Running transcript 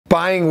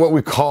buying what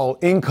we call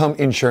income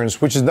insurance,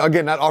 which is,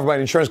 again, not offered by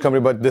an insurance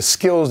company, but the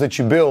skills that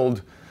you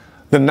build,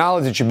 the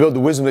knowledge that you build, the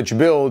wisdom that you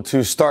build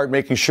to start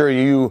making sure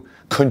you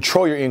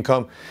control your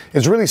income,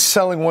 is really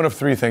selling one of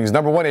three things.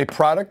 Number one, a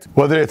product,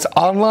 whether it's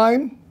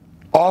online,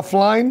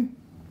 offline,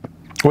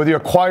 whether you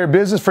acquire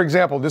business. For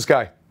example, this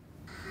guy.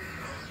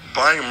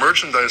 Buying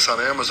merchandise on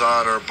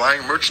Amazon or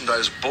buying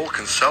merchandise bulk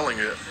and selling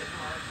it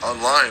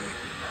online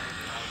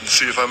and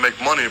see if I make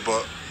money,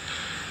 but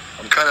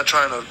I'm kind of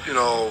trying to, you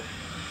know,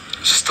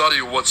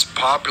 study what's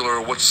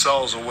popular, what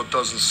sells and what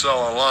doesn't sell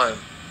online.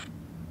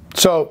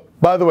 So,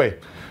 by the way,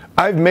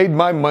 I've made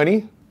my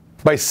money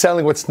by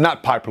selling what's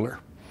not popular.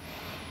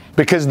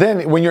 Because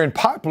then when you're in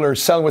popular,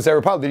 selling what's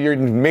ever popular, you're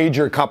in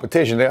major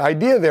competition. The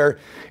idea there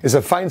is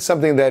to find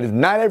something that is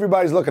not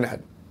everybody's looking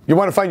at. You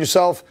want to find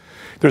yourself,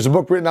 there's a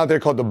book written out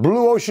there called The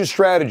Blue Ocean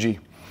Strategy.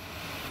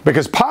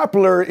 Because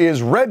popular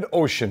is red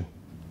ocean.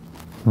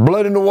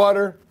 Blood in the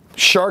water,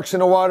 sharks in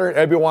the water,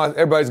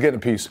 everybody's getting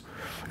a piece.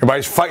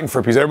 Everybody's fighting for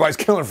a piece, everybody's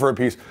killing for a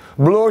piece.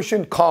 Blue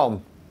ocean,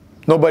 calm.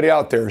 Nobody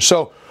out there.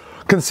 So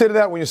consider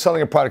that when you're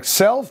selling a product.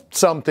 Sell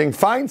something,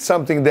 find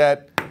something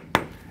that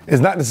is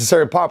not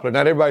necessarily popular,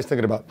 not everybody's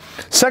thinking about.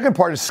 Second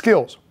part is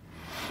skills.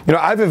 You know,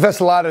 I've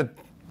invested a lot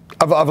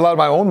of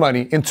my own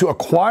money into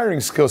acquiring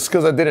skills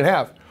I didn't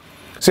have.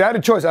 See, I had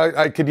a choice.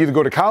 I could either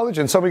go to college,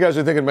 and some of you guys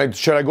are thinking,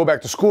 should I go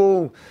back to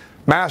school,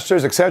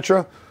 masters,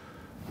 etc.?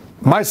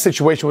 My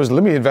situation was,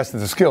 let me invest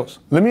into skills.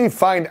 Let me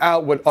find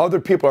out what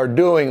other people are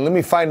doing. Let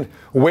me find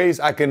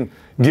ways I can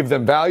give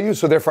them value,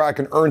 so therefore I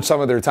can earn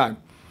some of their time.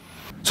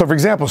 So for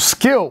example,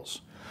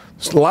 skills.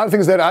 There's a lot of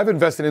things that I've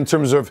invested in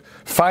terms of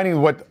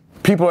finding what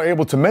people are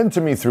able to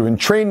mentor me through and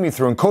train me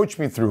through and coach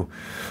me through.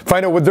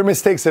 Find out what their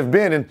mistakes have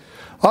been. And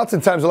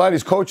oftentimes a lot of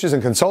these coaches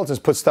and consultants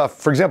put stuff,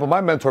 for example,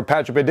 my mentor,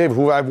 Patrick B. David,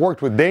 who I've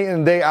worked with day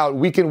in, day out,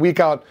 week in, week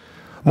out,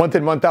 month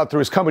in, month out through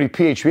his company,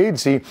 PHP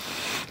Agency,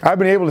 I've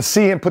been able to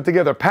see him put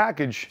together a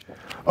package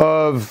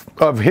of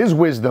his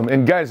wisdom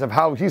and guys of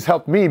how he's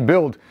helped me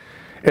build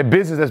a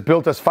business that's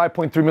built us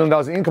 $5.3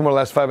 million in income over the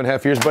last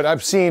 5.5 years. But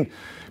I've seen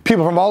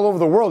people from all over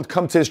the world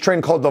come to his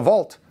training called The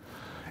Vault.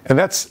 And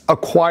that's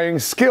acquiring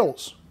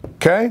skills,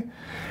 okay?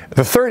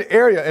 The third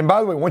area, and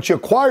by the way, once you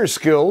acquire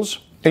skills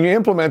and you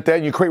implement that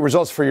and you create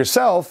results for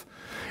yourself,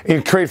 and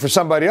you create for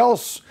somebody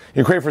else,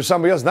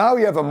 now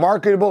you have a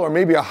marketable or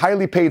maybe a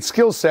highly paid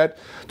skill set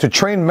to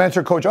train,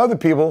 mentor, coach other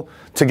people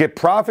to get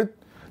profit,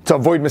 to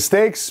avoid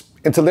mistakes,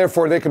 and to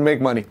therefore they can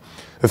make money.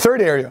 The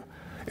third area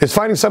is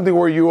finding something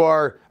where you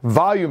are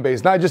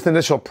volume-based, not just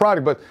initial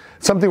product, but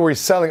something where you're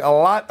selling a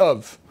lot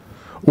of,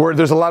 where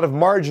there's a lot of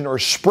margin or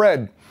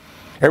spread.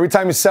 Every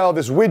time you sell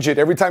this widget,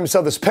 every time you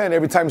sell this pen,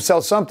 every time you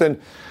sell something,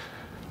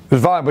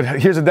 there's volume. But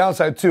here's the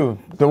downside too.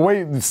 The way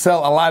you sell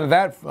a lot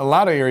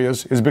of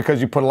areas is because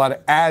you put a lot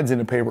of ads in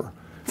the paper.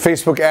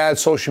 Facebook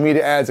ads, social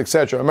media ads,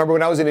 etc. I remember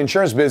when I was in the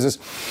insurance business,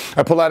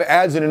 I put a lot of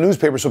ads in the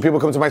newspaper so people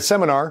come to my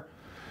seminar,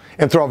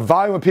 and through a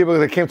volume of people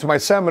that came to my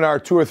seminar,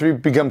 2 or 3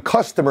 become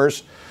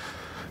customers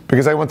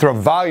because I went through a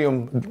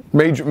volume,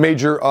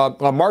 major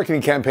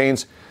marketing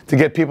campaigns to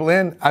get people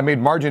in. I made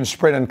margin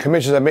spread on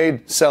commissions I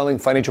made selling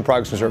financial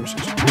products and services.